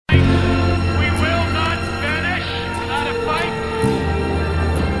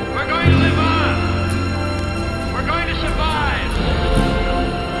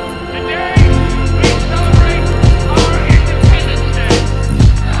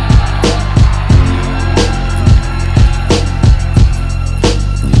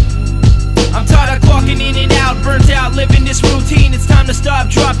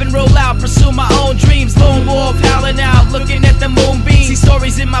chilling out, looking at the moonbeams. See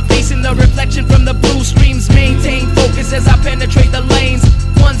stories in my face and the reflection from the blue streams. Maintain focus as I penetrate the lanes.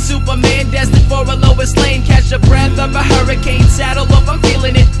 One Superman destined for a lowest lane. Catch the breath of a hurricane. Saddle up, I'm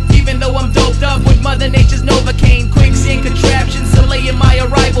feeling it. Even though I'm doped up with Mother Nature's Novocaine. Quicksand contraptions delaying my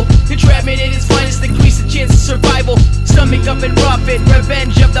arrival. Entrapment at its finest, increase the chance of survival. Stomach up and rough it,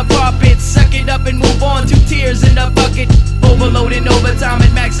 revenge of the puppets. Suck it up and move on, 2 tears in a bucket. Overloading overtime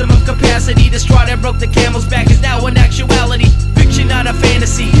at maximum capacity. The straw that broke the camel's back is now an actuality. Fiction, not a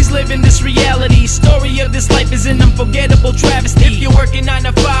fantasy. He's living this reality. Story of this life is an unforgettable travesty. If you're working 9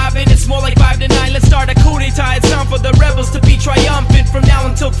 to 5 and it's more like 5 to 9, let's start a coup d'etat. It's time for the rebels to be triumphant from now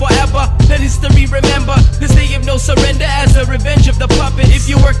until forever. Let history remember this day of no surrender as a revenge of the puppets. If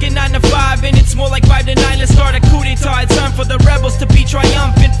you're working 9 to 5 and it's more like 5 to 9, let's start a coup d'etat. It's time for the rebels to be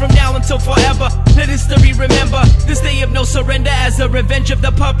triumphant from now until forever. Let history remember this day of no surrender as a revenge of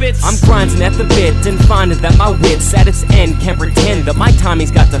the puppets. I'm grinding at the bit and finding that my wit's at its end. Can't pretend that my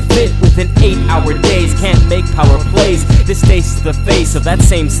timing's got to fit within 8-hour days. Can't make power plays. This stays the face of that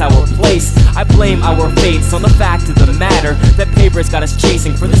same sour place. I blame our fates on the fact of the matter that paper's got us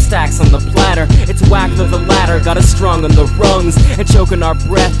chasing for the stacks on the platter. It's whack of the ladder, got us strung on the rungs and choking our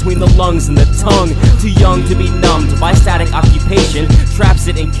breath between the lungs and the tongue. Too young to be numbed by static occupation. Traps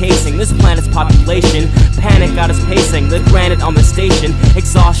it encasing this planet's population. Panic got us pacing the granite on the station.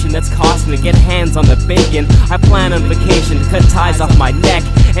 Exhaustion that's costing to get hands on the bacon. I plan on vacation to cut ties off my neck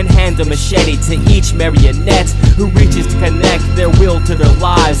and hand a machete to each marionette who reaches to connect their will to their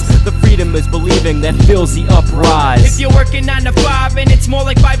lives. The freedom is believing that fills the uprise. If you're working 9 to 5 and it's more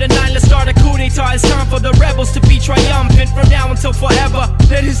like 5 to 9, let's start a coup d'etat. It's time for the rebels to be triumphant from now until forever.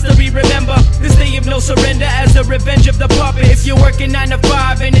 Let history remember this day of no surrender as a revenge of the puppet. If you're working 9 to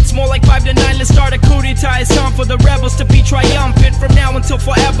 5 and it's more like 5 to 9, let's start a coup d'etat. It's time for the rebels to be triumphant from now until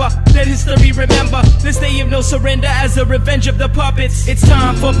forever. Let history remember this day of no surrender as a revenge of the puppets. It's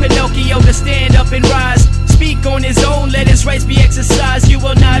time for Pinocchio to stand up and rise. Speak on his own, let his rights be exercised. You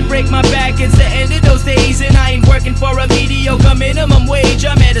will not break my back, it's the end of those days. And I ain't working for a mediocre minimum wage.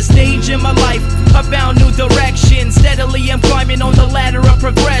 I'm at a stage in my life, I found new direction. Steadily I'm climbing on the ladder of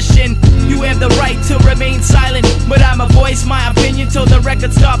progression. You have the right to remain silent, but I'ma voice my opinion till the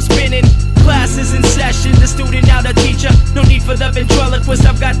record stops spinning. Class is in session, the student now the teacher. No need for the ventriloquist,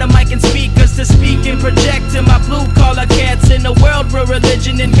 I've got the mic and speakers to speak and project to my blue-collar cats. In a world where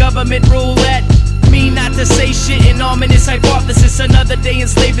religion and government rule at me not to say shit, an ominous hypothesis. Another day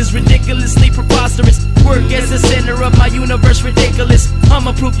enslaved is ridiculously preposterous. Work as the center of my universe, ridiculous.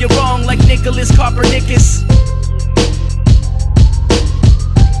 I'ma prove you wrong like Nicholas Copernicus.